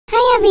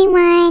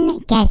everyone!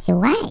 Guess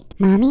what?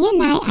 Mommy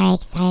and I are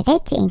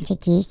excited to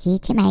introduce you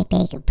to my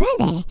big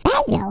brother,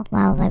 Basil,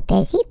 while we're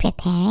busy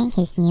preparing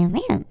his new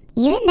room.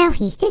 Even though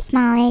he's the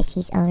smallest,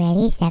 he's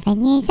already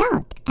 7 years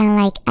old.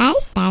 Unlike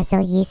us,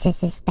 Basil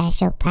uses a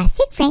special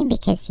plastic frame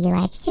because he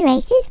likes to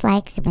raise his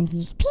legs when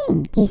he's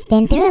peeing. He's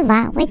been through a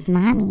lot with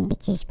Mommy,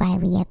 which is why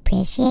we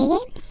appreciate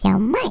him so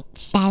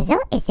much. Basil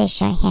is a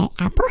short-haired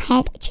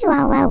applehead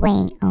chihuahua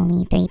weighing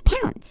only 3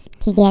 pounds.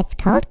 He gets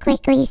cold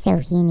quickly, so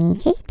he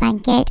needs his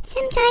blanket.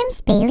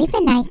 Sometimes Bayleaf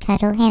and I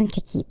cuddle him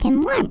to keep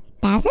him warm.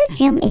 Basil's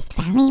room is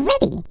finally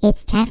ready.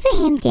 It's time for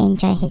him to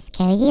enjoy his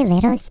cozy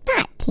little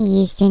spot.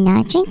 He used to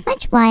not drink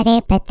much water,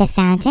 but the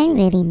fountain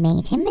really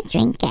made him a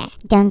drinker.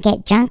 Don't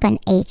get drunk on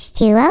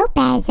H2O,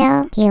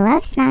 Basil. He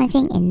loves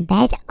lounging in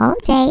bed all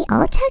day,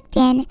 all tucked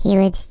in. He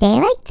would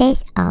stay like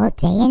this all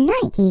day and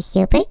night. He's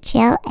super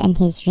chill and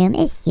his room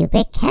is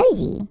super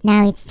cozy.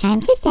 Now it's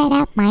time to set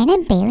up mine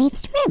and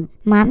Bayleaf's room.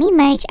 Mommy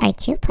merged our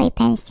 2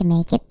 playpens to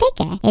make it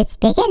bigger. It's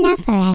big enough for us